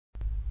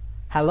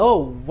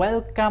Hello,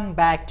 welcome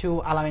back to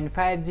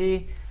alamin5g.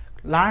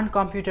 Learn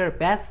computer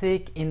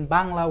basic in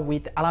Bangla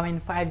with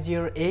alamin5g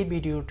এর এই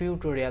video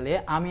টিউটোরিয়ালে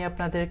আমি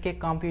আপনাদেরকে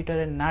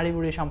কম্পিউটারের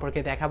নাড়িভুড়ি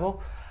সম্পর্কে দেখাবো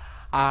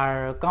আর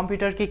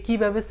কম্পিউটারকে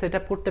কিভাবে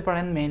সেটআপ করতে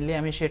পারেন মেইনলি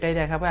আমি সেটাই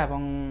দেখাবো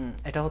এবং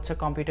এটা হচ্ছে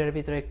কম্পিউটারের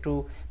ভিতরে একটু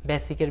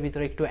বেসিকের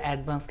ভিতরে একটু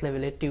অ্যাডভান্স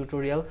লেভেলের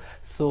টিউটোরিয়াল।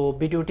 সো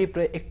ভিডিওটি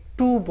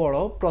একটু বড়,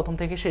 প্রথম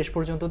থেকে শেষ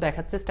পর্যন্ত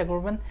দেখার চেষ্টা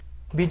করবেন।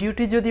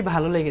 ভিডিওটি যদি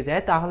ভালো লেগে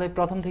যায় তাহলে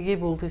প্রথম থেকেই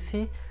বলতেছি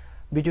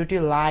ভিডিওটি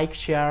লাইক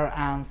শেয়ার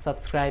অ্যান্ড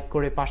সাবস্ক্রাইব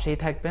করে পাশেই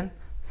থাকবেন।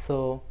 So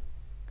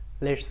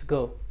let's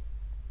go.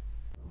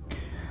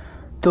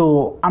 তো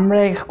আমরা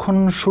এখন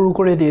শুরু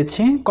করে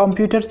দিয়েছি।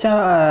 কম্পিউটার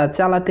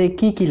চালাতে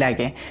কি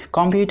লাগে?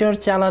 কম্পিউটার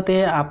চালাতে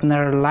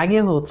আপনার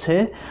লাগে হচ্ছে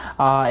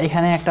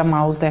এখানে একটা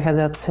মাউস দেখা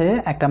যাচ্ছে,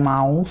 একটা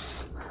মাউস,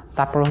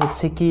 তারপর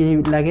হচ্ছে কি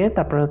লাগে,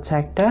 তারপর হচ্ছে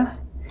একটা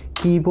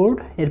কিবোর্ড,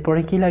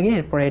 এরপরে কি লাগে,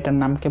 এরপরে এটার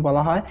নামকে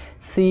বলা হয়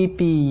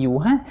সিপিইউ।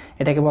 হ্যাঁ,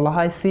 এটাকে বলা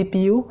হয়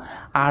সিপিইউ।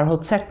 আর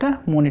হচ্ছে একটা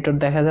মনিটর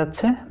দেখা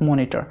যাচ্ছে,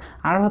 মনিটর,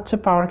 আর হচ্ছে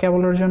পাওয়ার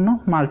কেবলের জন্য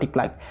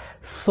মাল্টিপ্লাগ।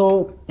 সো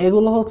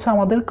এগুলো হচ্ছে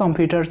আমাদের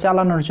কম্পিউটার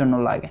চালানোর জন্য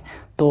লাগে।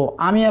 তো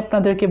আমি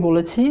আপনাদেরকে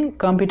বলেছি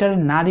কম্পিউটারের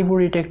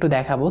নাড়িভুড়িটা একটু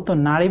দেখাবো। তো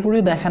নাড়িভুড়ি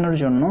দেখানোর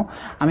জন্য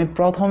আমি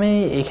প্রথমেই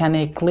এখানে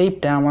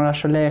ক্লিপটা, আমার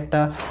আসলে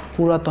একটা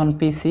পুরাতন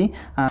পিসি,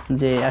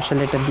 যে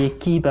আসলে এটা দিয়ে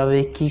কীভাবে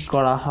কি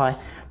করা হয়,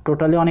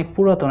 টোটালি অনেক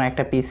পুরাতন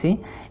একটা পিসি।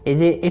 এই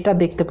যে এটা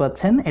দেখতে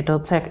পাচ্ছেন, এটা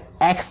হচ্ছে এক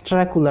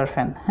এক্সট্রা কুলার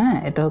ফ্যান। হ্যাঁ,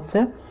 এটা হচ্ছে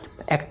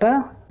একটা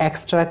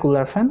এক্সট্রা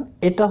কুলার ফ্যান।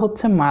 এটা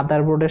হচ্ছে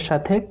মাদারবোর্ডের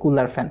সাথে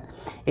কুলার ফ্যান।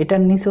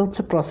 এটার নিচে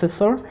হচ্ছে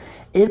প্রসেসর,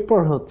 এরপর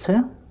হচ্ছে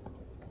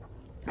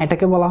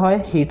এটাকে বলা হয়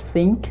হিট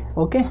সিঙ্ক।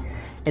 ওকে,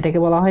 এটাকে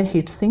বলা হয়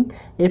হিট সিঙ্ক।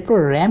 এরপর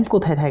র্যাম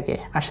কোথায় থাকে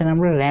আসেন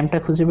আমরা র্যামটা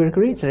খুঁজে বের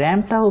করি।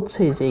 র্যামটা হচ্ছে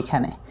এই যে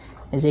এখানে,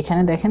 এই যে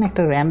এখানে দেখেন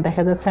একটা র্যাম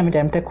দেখা যাচ্ছে। আমি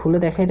র্যামটা খুলে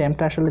দেখাই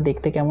র্যামটা আসলে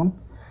দেখতে কেমন।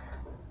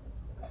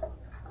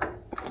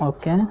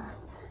 ওকে,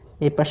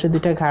 এই পাশে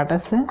দুইটা ঘাট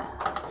আছে।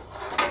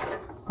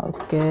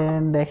 ওকে,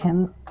 দেখেন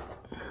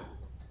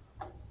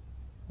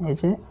এই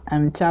যে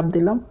আমি চাপ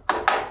দিলাম,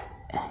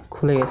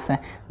 খুলে গেছে।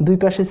 দুই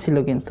পাশে ছিল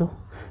কিন্তু।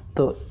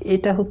 তো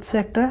এটা হচ্ছে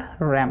একটা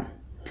র্যাম,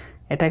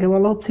 এটাকে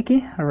বলা হচ্ছে কি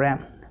র্যাম।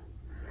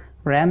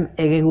 র্যাম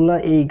এগুলো,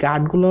 এই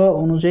গার্ডগুলো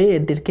অনুযায়ী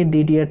এদেরকে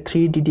DDR3,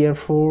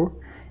 DDR4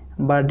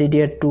 বা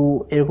DDR2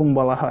 এরকম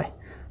বলা হয়।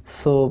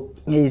 সো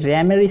এই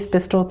র্যামের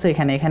স্পেসটা হচ্ছে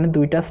এখানে, এখানে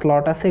দুইটা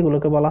স্লট আছে,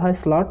 এগুলোকে বলা হয়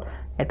স্লট।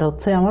 এটা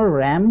হচ্ছে আমার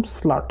র্যাম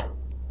স্লট।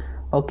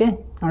 ওকে,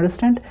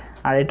 আন্ডারস্ট্যান্ড।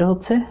 আর এটা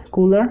হচ্ছে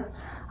কুলার।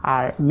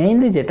 আর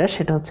মেইনলি যেটা,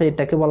 সেটা হচ্ছে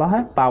এটাকে বলা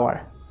হয় পাওয়ার।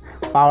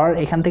 পাওয়ার,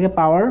 এখান থেকে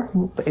পাওয়ার,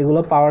 এগুলো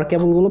পাওয়ার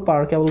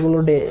কেবলগুলো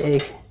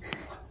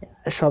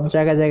সব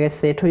জায়গায়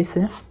সেট হয়েছে।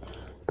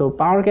 তো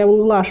পাওয়ার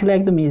কেবলগুলো আসলে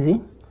একদম ইজি।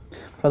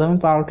 প্রথমে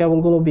পাওয়ার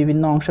কেবলগুলো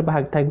বিভিন্ন অংশে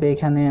ভাগ থাকবে,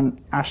 এখানে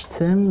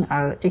আসছে।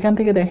 আর এখান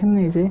থেকে দেখেন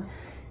এই যে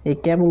এই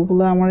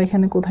কেবলগুলো আমার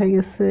এখানে কোথায়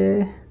গেছে,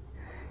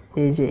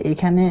 এই যে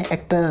এখানে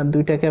একটা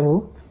দুইটা কেবল,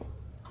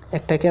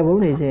 একটা কেবল,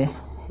 এই যে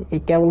এই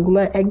কেবলগুলো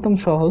একদম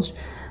সহজ।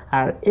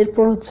 আর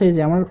এরপর হচ্ছে এই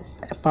যে আমার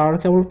পাওয়ার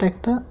কেবলটা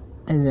একটা,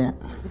 এই যে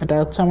এটা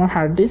হচ্ছে আমার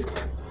হার্ড ডিস্ক।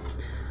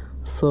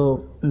 সো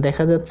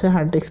দেখা যাচ্ছে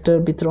হার্ড ডিস্কটার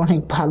ভিতরে অনেক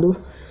ভালো।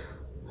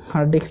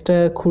 হার্ড ডিস্কটা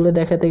খুলে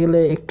দেখাতে গেলে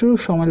একটু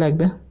সময়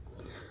লাগবে,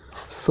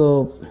 সো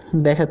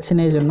দেখাচ্ছি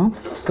না এই জন্য।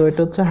 সো এটা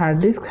হচ্ছে হার্ড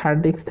ডিস্ক। হার্ড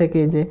ডিস্ক থেকে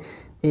এই যে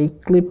এই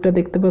ক্লিপটা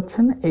দেখতে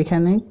পাচ্ছেন,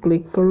 এখানে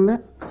ক্লিক করলে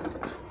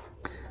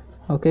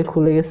ওকে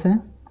খুলে গেছে।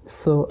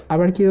 সো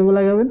আবার কীভাবে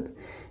লাগাবেন,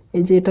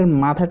 এই যে এটার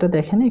মাথাটা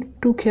দেখেন,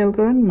 একটু খেয়াল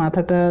করেন,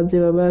 মাথাটা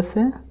যেভাবে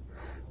আছে,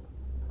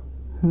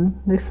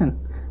 দেখছেন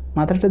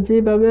মাথাটা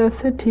যেভাবে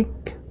আছে ঠিক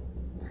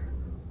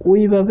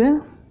ওইভাবে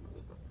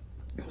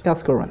কাজ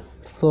করবেন।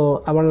 সো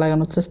আবার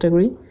লাগানোর চেষ্টা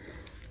করি।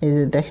 এই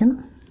যে দেখেন,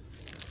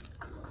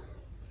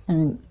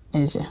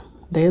 এই যে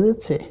দেখা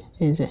যাচ্ছে,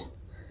 এই যে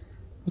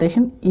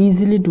দেখেন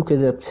ইজিলি ঢুকে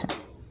যাচ্ছে।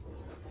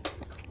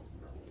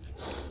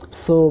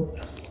 সো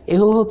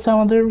এগুলো হচ্ছে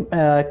আমাদের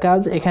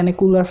কাজ। এখানে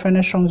কুলার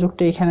ফ্যানের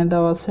সংযোগটা এখানে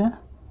দেওয়া আছে।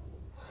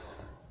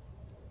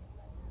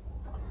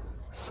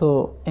 সো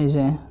এই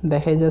যে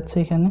দেখাই যাচ্ছে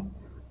এখানে।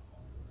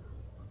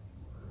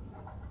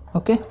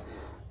 ওকে,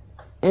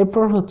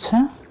 এরপর হচ্ছে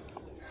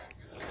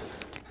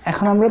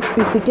এখন আমরা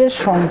পিসিকে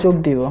সংযোগ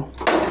দিব।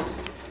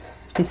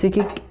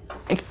 পিসিকে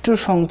একটু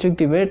সংযোগ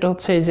দিবে। এটা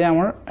হচ্ছে এই যে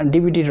আমার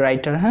ডিভিডি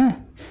রাইটার। হ্যাঁ,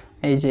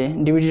 এই যে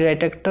ডিভিডি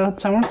রাইটারটা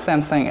হচ্ছে আমার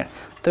স্যামসাংয়ের।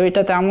 তো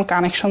এটাতে আমার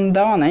কানেকশন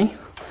দেওয়া নাই,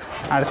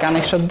 আর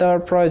কানেকশন দেওয়ার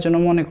প্রয়োজনও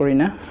মনে করি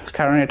না,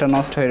 কারণ এটা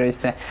নষ্ট হয়ে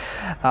রয়েছে।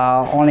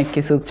 অনেক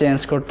কিছু চেঞ্জ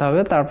করতে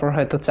হবে, তারপর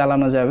হয়তো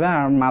চালানো যাবে।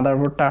 আর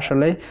মাদারবোর্ডটা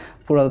আসলে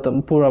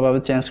পুরোভাবে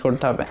চেঞ্জ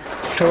করতে হবে।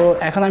 তো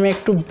এখন আমি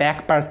একটু ব্যাক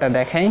পার্টটা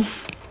দেখাই।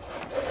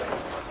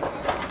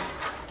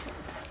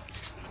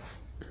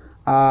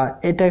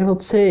 এটা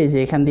হচ্ছে এই যে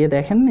এখান দিয়ে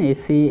দেখেন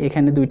এসি,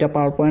 এখানে দুইটা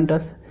পাওয়ার পয়েন্ট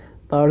আছে,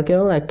 পাওয়ার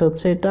কেবল, একটা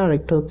হচ্ছে এটা আর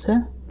একটা হচ্ছে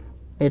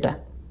এটা।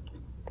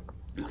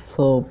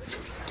 সো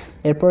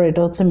এরপর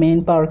এটা হচ্ছে মেইন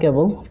পাওয়ার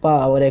কেবল,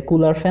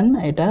 কুলার ফ্যান,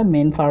 এটা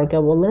মেইন পাওয়ার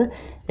কেবলের।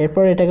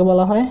 এরপর এটাকে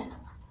বলা হয়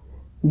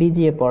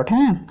বিজিএ পট।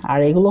 হ্যাঁ, আর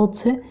এগুলো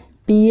হচ্ছে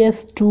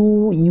PS2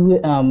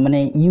 মানে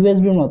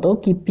ইউএসবির মতো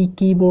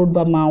কিবোর্ড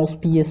বা মাউস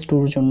PS2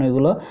 এর জন্য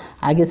এগুলো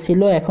আগে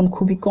ছিল, এখন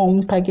খুবই কম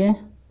থাকে।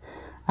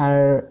 আর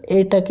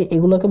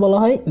এগুলোকে বলা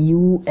হয়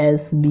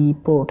ইউএসবি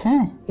পোর্ট।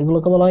 হ্যাঁ,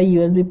 এগুলোকে বলা হয়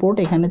ইউএসবি পোর্ট।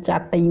 এখানে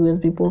 4টা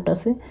ইউএসবি পোর্ট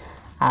আছে।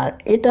 আর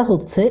এটা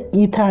হচ্ছে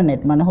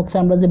ইথারনেট, মানে হচ্ছে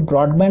আমরা যে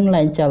ব্রডব্যান্ড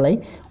লাইন চালাই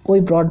ওই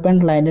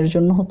ব্রডব্যান্ড লাইনের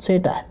জন্য হচ্ছে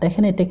এটা।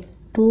 দেখেন এটা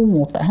একটু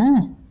মোটা,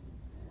 হ্যাঁ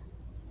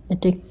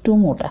এটা একটু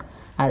মোটা।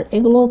 আর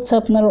এগুলো হচ্ছে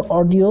আপনার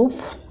অডিও,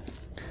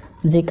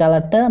 যে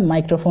কালারটা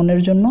মাইক্রোফোনের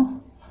জন্য,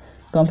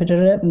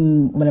 কম্পিউটারে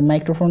মানে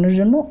মাইক্রোফোনের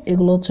জন্য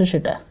এগুলো হচ্ছে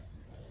সেটা।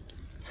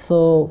 সো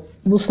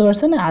বুঝতে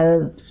পারছেন? আর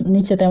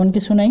নিচে তেমন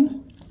কিছু নাই।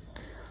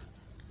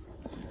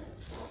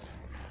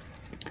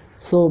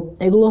 সো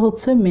এগুলো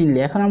হচ্ছে মেইনলি।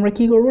 এখন আমরা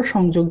কি করব,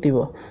 সংযোগ দিব।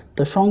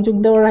 তো সংযোগ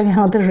দেওয়ার আগে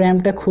আমাদের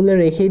র্যামটা খুলে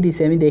রেখেই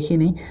দিছি, আমি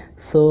দেখিনি।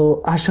 সো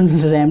আসলে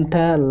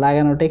র্যামটা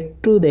লাগানোটা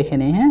একটু দেখে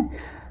নিই। হ্যাঁ,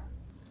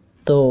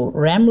 তো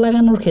র্যাম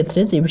লাগানোর ক্ষেত্রে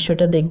যে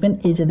বিষয়টা দেখবেন,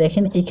 এই যে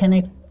দেখেন এখানে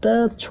একটা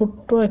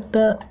ছোট্ট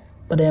একটা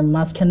মানে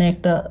মাঝখানে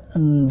একটা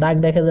দাগ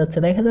দেখা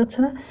যাচ্ছে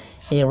না?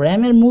 এই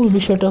র্যামের মূল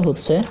বিষয়টা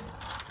হচ্ছে,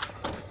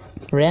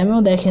 র্যামেও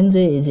দেখেন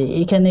যে এই যে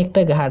এইখানে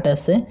একটা ঘাট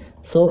আছে।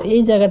 সো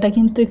এই জায়গাটা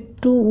কিন্তু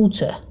একটু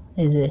উঁচা,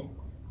 এই যে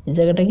এই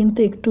জায়গাটা কিন্তু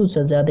একটু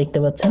উঁচা যা দেখতে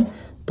পাচ্ছেন।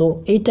 তো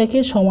এইটাকে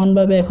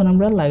সমানভাবে এখন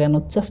আমরা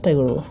লাগানোর চেষ্টা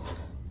করব।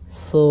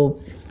 সো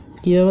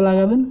কীভাবে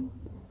লাগাবেন,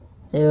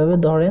 এইভাবে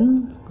ধরেন,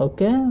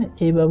 ওকে,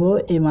 এইভাবে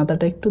এই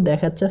মাথাটা একটু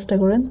দেখার চেষ্টা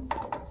করেন।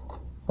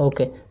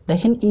 ওকে,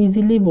 দেখেন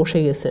ইজিলি বসে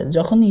গেছে।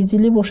 যখন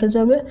ইজিলি বসে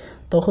যাবে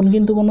তখন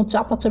কিন্তু কোনো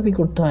চাপাচাপি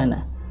করতে হয় না,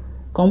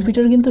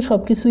 কম্পিউটার কিন্তু সব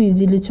কিছু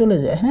ইজিলি চলে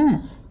যায়। হ্যাঁ,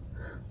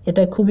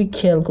 এটা খুবই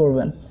খেয়াল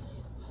করবেন।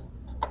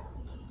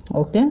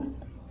 ওকে,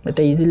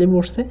 এটা ইজিলি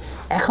বসছে।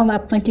 এখন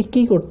আপনাকে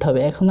কি করতে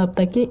হবে, এখন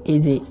আপনাকে এই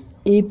যে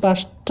এই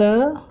পাশটা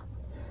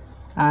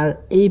আর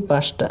এই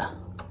পাশটা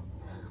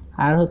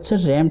আর হচ্ছে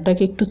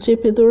র্যামটাকে একটু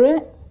চেপে ধরে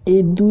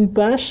এই দুই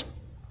পাশ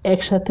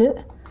একসাথে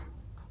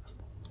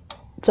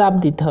চাপ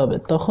দিতে হবে,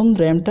 তখন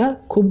র্যামটা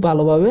খুব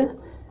ভালোভাবে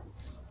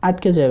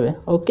আটকে যাবে।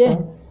 ওকে,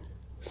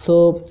 সো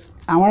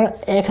আমার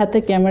এক হাতে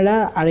ক্যামেরা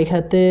আর এক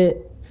হাতে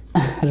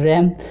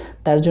র্যাম,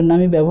 তার জন্য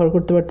আমি ব্যবহার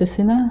করতে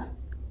পারতেছি না।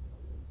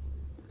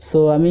 সো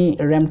আমি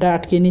র্যামটা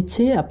আটকে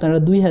নিচ্ছি, আপনারা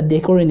 2 হাত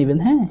দিয়ে করে নেবেন।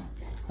 হ্যাঁ,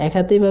 এক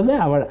হাতে এইভাবে,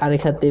 আবার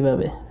আরেক হাতে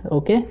এইভাবে।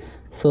 ওকে,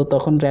 সো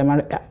তখন র্যাম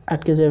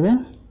আটকে যাবে।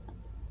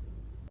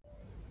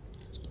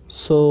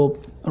 সো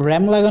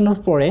র্যাম লাগানোর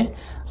পরে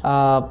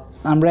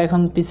আমরা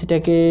এখন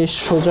পিসিটাকে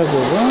সোজা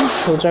করব।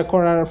 সোজা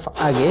করার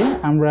আগে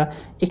আমরা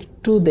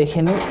একটু দেখে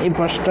নিই এই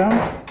পাশটা।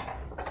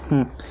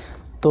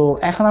 তো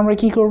এখন আমরা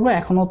কি করব,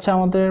 এখন হচ্ছে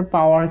আমাদের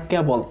পাওয়ার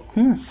কেবল।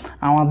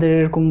 আমাদের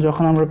এরকম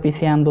যখন আমরা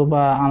পিসি আনবো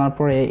বা আনার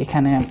পরে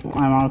এখানে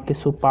আমার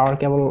কিছু পাওয়ার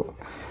কেবল,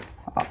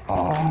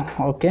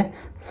 ওকে,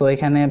 সো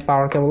এখানে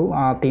পাওয়ার কেবল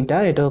 3টা।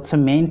 এটা হচ্ছে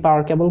মেইন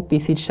পাওয়ার কেবল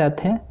পিসির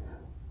সাথে।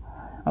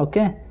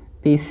 ওকে,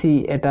 পিসি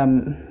এটা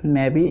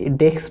মেবি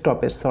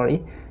ডেস্কটপের,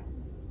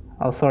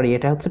 সরি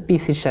এটা হচ্ছে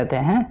পিসির সাথে।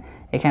 হ্যাঁ,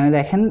 এখানে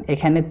দেখেন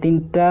এখানে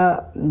 3টা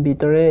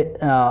ভিতরে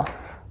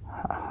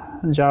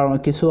যার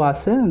কিছু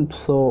আছে।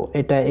 সো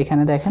এটা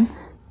এখানে দেখেন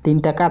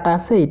 3টা কাটা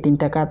আছে, এই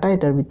 3টা কাটা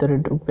এটার ভিতরে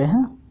ঢুকবে।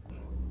 হ্যাঁ,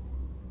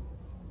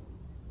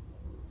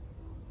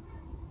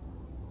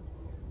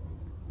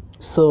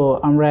 সো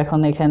আমরা এখন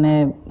এখানে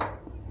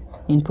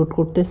ইনপুট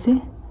করতেছি,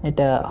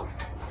 এটা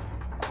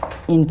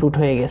ইনপুট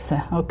হয়ে গেছে।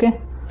 ওকে,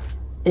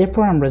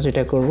 এরপর আমরা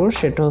যেটা করব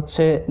সেটা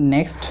হচ্ছে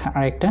নেক্সট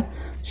আরেকটা,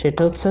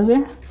 সেটা হচ্ছে যে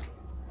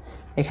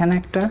এখানে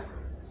একটা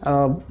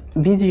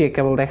ভিজিএ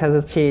কেবল দেখা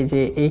যাচ্ছে। এই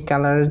যে এই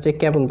কালারের যে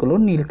কেবলগুলো,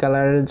 নীল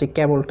কালারের যে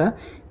কেবলটা,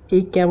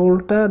 এই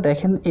কেবলটা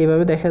দেখেন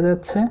এইভাবে দেখা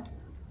যাচ্ছে।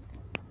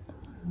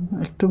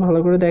 একটু ভালো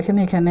করে দেখেন,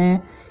 এখানে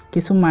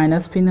কিছু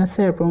মাইনাস পিন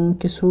আছে এবং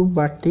কিছু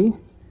বাড়তি।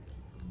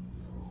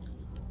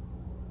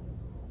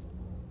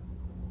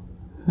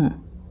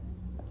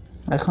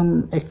 এখন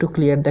একটু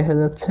ক্লিয়ার দেখা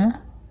যাচ্ছে।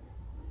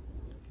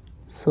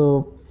 সো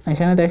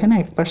এখানে দেখেন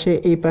এক পাশে,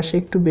 এই পাশে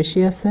একটু বেশি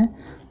আছে।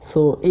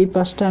 সো এই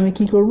পাশটা আমি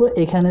কি করব,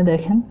 এখানে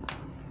দেখেন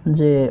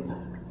যে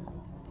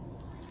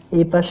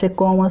এই পাশে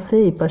কম আছে,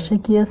 এই পাশে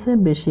কি আছে,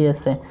 বেশি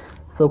আছে।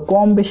 সো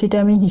কম বেশিটা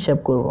আমি হিসাব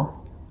করব।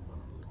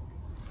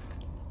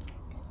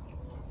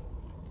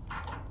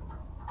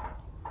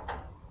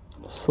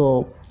 সো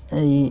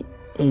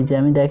এই যে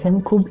আমি দেখেন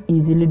খুব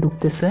ইজিলি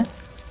ঢুকতেছে,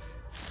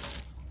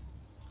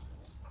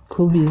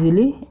 খুব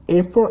ইজিলি।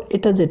 এরপর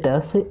এটা যেটা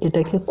আছে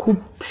এটাকে খুব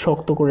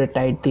শক্ত করে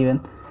টাইট দিবেন।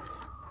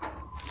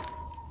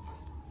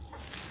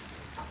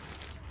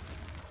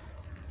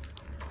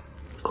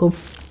 খুব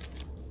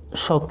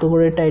শক্ত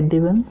করে টাইট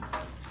দিবেন।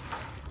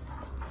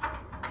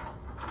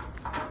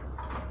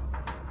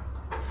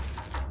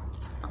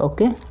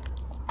 ওকে,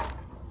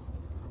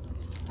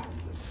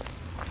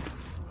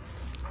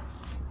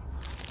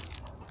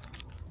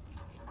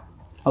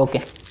 ওকে,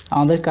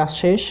 আমাদের কাজ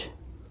শেষ।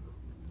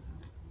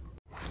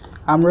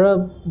 আমরা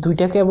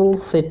 2টা কেবল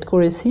সেট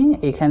করেছি,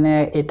 এখানে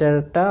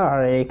এটারটা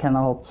আর এখানে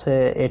হচ্ছে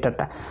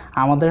এটাটা।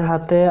 আমাদের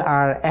হাতে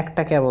আর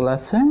একটা কেবল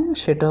আছে,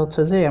 সেটা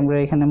হচ্ছে যে আমরা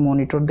এখানে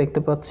মনিটর দেখতে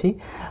পাচ্ছি,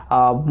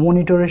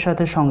 মনিটরের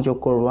সাথে সংযোগ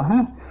করব।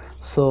 হ্যাঁ,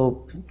 সো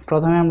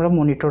প্রথমে আমরা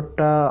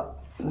মনিটরটা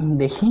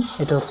দেখি।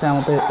 এটা হচ্ছে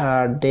আমাদের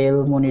del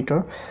monitor.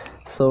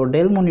 So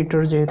del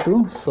monitor যেহেতু,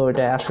 সো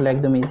এটা আসলে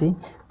একদম ইজি।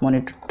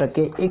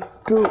 মনিটরটাকে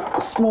একটু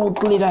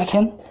স্মুথলি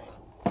রাখেন,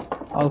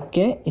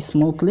 ওকে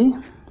স্মুথলি।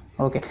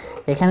 ওকে,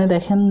 এখানে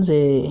দেখেন যে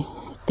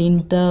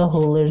 3টা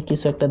হোলের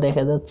কিছু একটা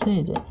দেখা যাচ্ছে,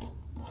 এই যে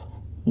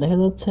দেখা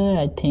যাচ্ছে,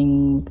 আই থিঙ্ক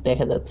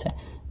দেখা যাচ্ছে,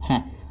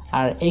 হ্যাঁ।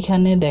 আর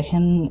এখানে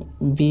দেখেন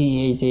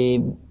এই যে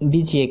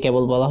বিজিএ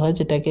কেবল বলা হয়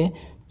যেটাকে,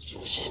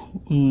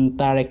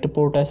 তার একটা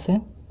পোর্ট আছে।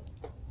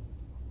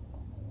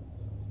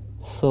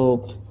 সো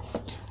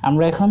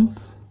আমরা এখন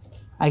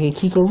আগে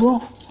কি করব,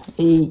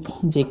 এই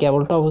যে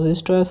কেবলটা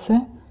অবশিষ্ট আছে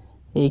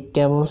এই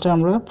কেবলটা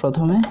আমরা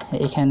প্রথমে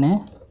এখানে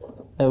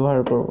ব্যবহার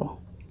করব।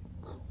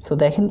 সো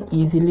দেখেন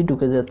ইজিলি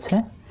ঢুকে যাচ্ছে।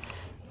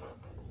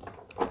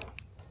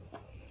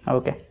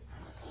 ওকে,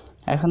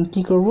 এখন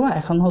কি করব,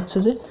 এখন হচ্ছে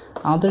যে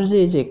আমাদের যে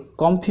এই যে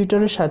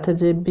কম্পিউটারের সাথে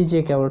যে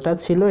বিজিএ কেবলটা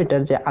ছিল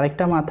এটার যে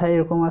আরেকটা মাথা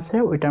এরকম আছে,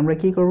 ওইটা আমরা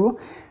কি করব,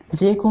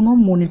 যে কোনো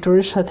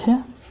মনিটরের সাথে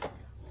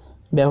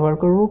ব্যবহার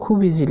করব। খুব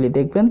ইজিলি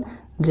দেখবেন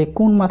যে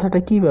কোন মাথাটা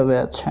কিভাবে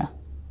আছে।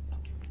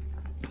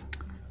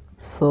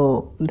 সো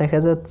দেখা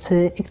যাচ্ছে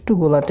একটু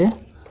গোলাটে।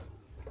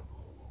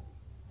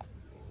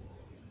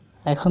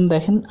 এখন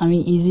দেখেন আমি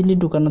ইজিলি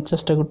ঢুকানোর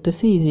চেষ্টা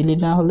করতেছি, ইজিলি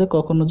না হলে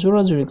কখনো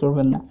জোরাজুরি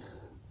করবেন না।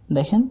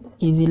 দেখেন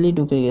ইজিলি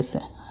ঢুকে গেছে।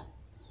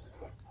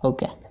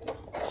 ওকে,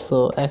 সো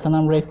এখন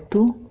আমরা একটু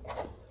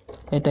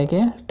এটাকে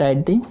টাইট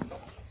দিই।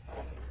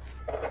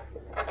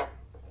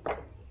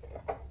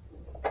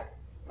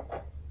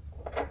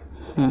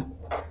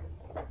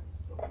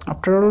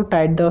 আফটার অল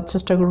টাইট দেওয়ার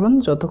চেষ্টা করবেন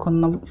যতক্ষণ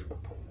না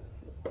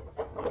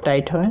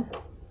টাইট হয়।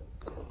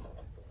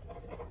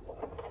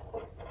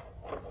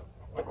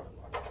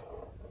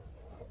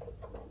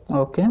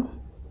 ওকে,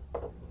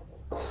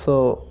 সো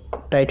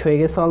টাইট হয়ে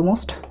গেছে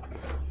অলমোস্ট।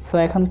 সো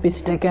এখন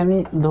পিসিটাকে আমি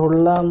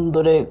ধরলাম,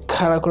 ধরে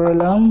খাড়া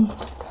করলাম।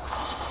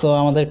 সো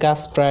আমাদের কাজ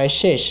প্রায়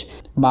শেষ।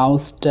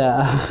 মাউসটা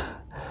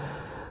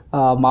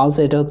মাউস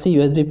এটা হচ্ছে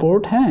ইউএসবি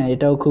পোর্ট, হ্যাঁ,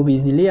 এটাও খুব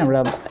ইজিলি আমরা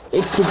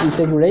একটু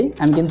পিছে ঘুরাই।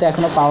 আমি কিন্তু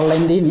এখনও পাওয়ার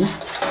লাইন দিইনি।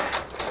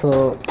 সো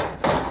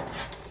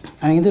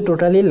আমি কিন্তু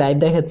টোটালি লাইভ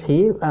দেখাচ্ছি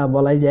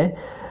বলাই যায়।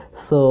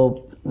 সো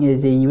এই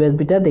যে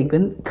ইউএসবিটা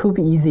দেখবেন খুব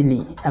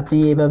ইজিলি আপনি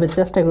এভাবে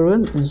চেষ্টা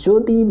করবেন,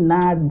 যদি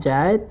না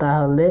যায়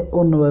তাহলে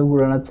অন্যভাবে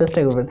ঘুরানোর চেষ্টা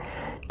করবেন,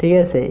 ঠিক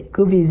আছে?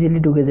 খুব ইজিলি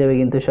ঢুকে যাবে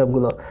কিন্তু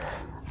সবগুলো।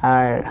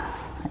 আর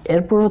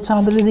এরপর হচ্ছে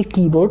আমাদের যে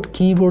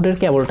কিবোর্ডের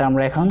কেবলটা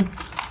আমরা এখন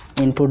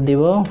ইনপুট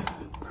দিব।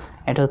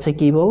 এটা হচ্ছে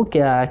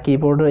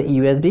কিবোর্ড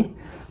ইউএসবি।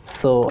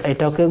 সো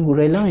এটাকে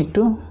ঘুরাইলাম,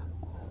 একটু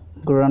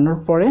ঘুরানোর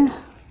পরে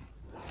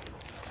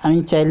আমি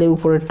চাইলে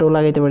উপরেরটাও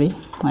লাগাইতে পারি।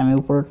 আমি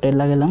উপরেরটাই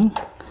লাগালাম।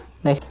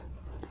 দেখ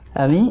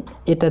আমি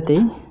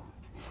এটাতেই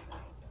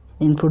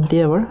ইনপুট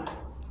দিয়ে আবার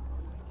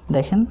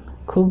দেখেন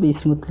খুব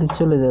স্মুথলি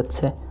চলে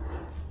যাচ্ছে।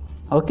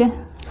 ওকে,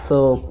 সো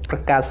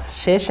কাজ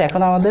শেষ।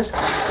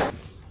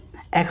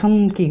 এখন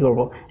কি করব,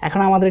 এখন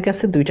আমাদের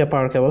কাছে 2টা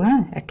পাওয়ার কেবল,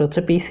 হ্যাঁ, একটা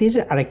হচ্ছে পিসির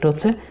আর একটা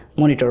হচ্ছে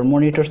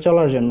মনিটর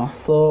চলার জন্য।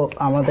 সো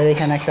আমাদের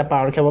এখানে একটা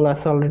পাওয়ার কেবল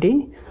আছে, অলরেডি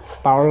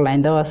পাওয়ার লাইন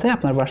দেওয়া আছে,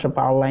 আপনার বাসায়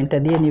পাওয়ার লাইনটা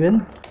দিয়ে নেবেন।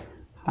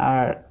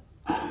 আর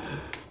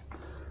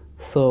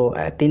সো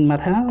 3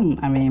 মাথা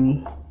আমি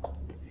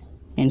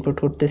ইনপুট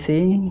করতেছি।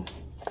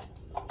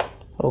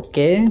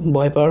 ওকে,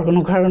 ভয় পাওয়ার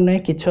কোনো কারণ নেই,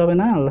 কিচ্ছু হবে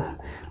না।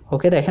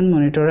 ওকে, দেখেন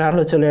মনিটরে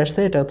আলো চলে আসছে,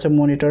 এটা হচ্ছে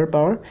মনিটর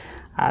পাওয়ার।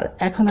 আর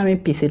এখন আমি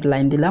পিসির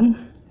লাইন দিলাম,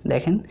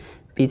 দেখেন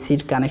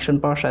পিসির কানেকশন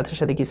পাওয়ার সাথে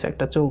সাথে কিছু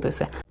একটা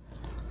চলতেছে।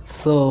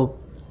 সো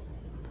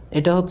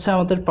এটা হচ্ছে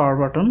আমাদের পাওয়ার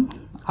বাটন।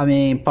 আমি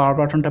পাওয়ার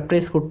বাটনটা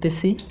প্রেস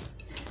করতেছি।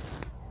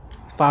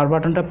 পাওয়ার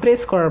বাটনটা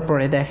প্রেস করার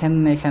পরে দেখেন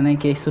এখানে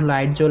কিছু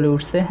লাইট জ্বলে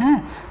উঠছে, হ্যাঁ।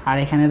 আর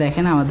এখানে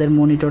দেখেন আমাদের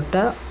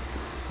মনিটরটা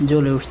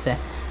জ্বলে উঠছে।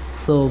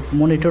 সো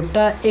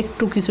মনিটরটা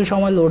একটু কিছু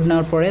সময় লোড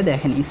নেওয়ার পরে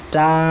দেখেন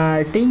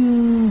স্টার্টিং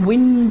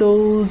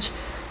উইন্ডোজ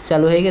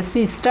চালু হয়ে গেছে।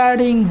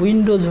 স্টার্টিং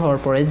উইন্ডোজ হওয়ার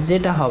পরে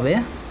যেটা হবে,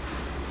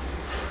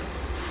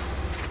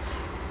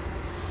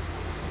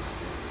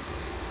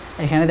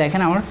 এখানে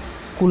দেখেন আমার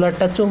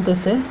কুলারটা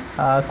চলতেছে।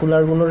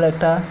 কুলারগুলোর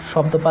একটা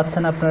শব্দ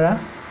পাচ্ছেন আপনারা।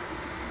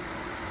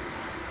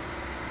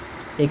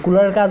 এই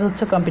কুলারের কাজ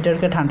হচ্ছে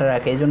কম্পিউটারকে ঠান্ডা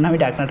রাখে, এই জন্য আমি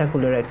ঢাকনাটা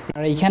খুলে রাখছি।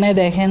 আর এখানে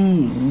দেখেন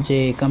যে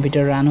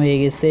কম্পিউটার রান হয়ে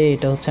গেছে।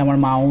 এটা হচ্ছে আমার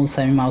মাউস,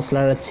 আমি মাউস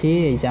লাড়াচ্ছি,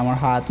 এই যে আমার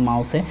হাত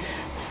মাউসে।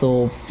 সো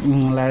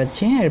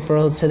লাড়াচ্ছি। এরপর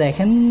হচ্ছে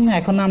দেখেন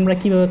এখন আমরা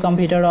কিভাবে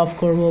কম্পিউটার অফ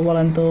করব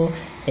বলেন তো।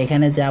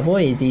 এখানে যাব,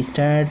 এই যে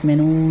স্টার্ট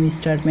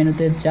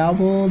মেনুতে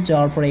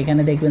যাওয়ার পরে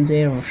এখানে দেখবেন যে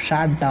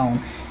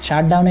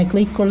শাটডাউনে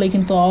ক্লিক করলে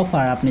কিন্তু অফ।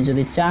 আর আপনি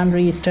যদি চান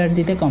রিস্টার্ট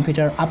দিতে,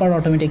 কম্পিউটার আবার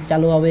অটোমেটিক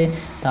চালু হবে,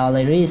 তাহলে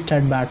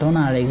রিস্টার্ট বাটন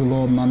আর এগুলো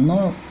অন্যান্য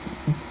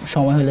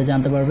সময় হলে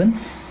জানতে পারবেন।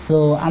 তো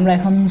আমরা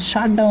এখন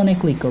শাটডাউনে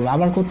ক্লিক করব।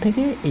 আবার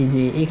কোত্থেকে, এই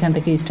যে এখান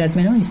থেকে স্টার্ট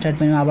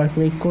মেনু আবার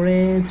ক্লিক করে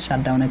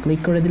শাটডাউনে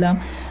ক্লিক করে দিলাম।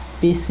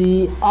 পিসি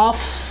অফ।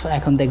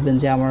 এখন দেখবেন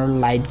যে আমার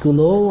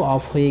লাইটগুলো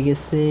অফ হয়ে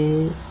গেছে,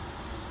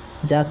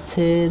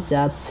 যাচ্ছে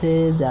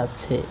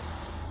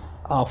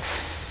অফ।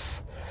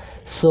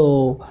 সো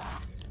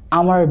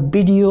আমার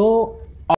ভিডিও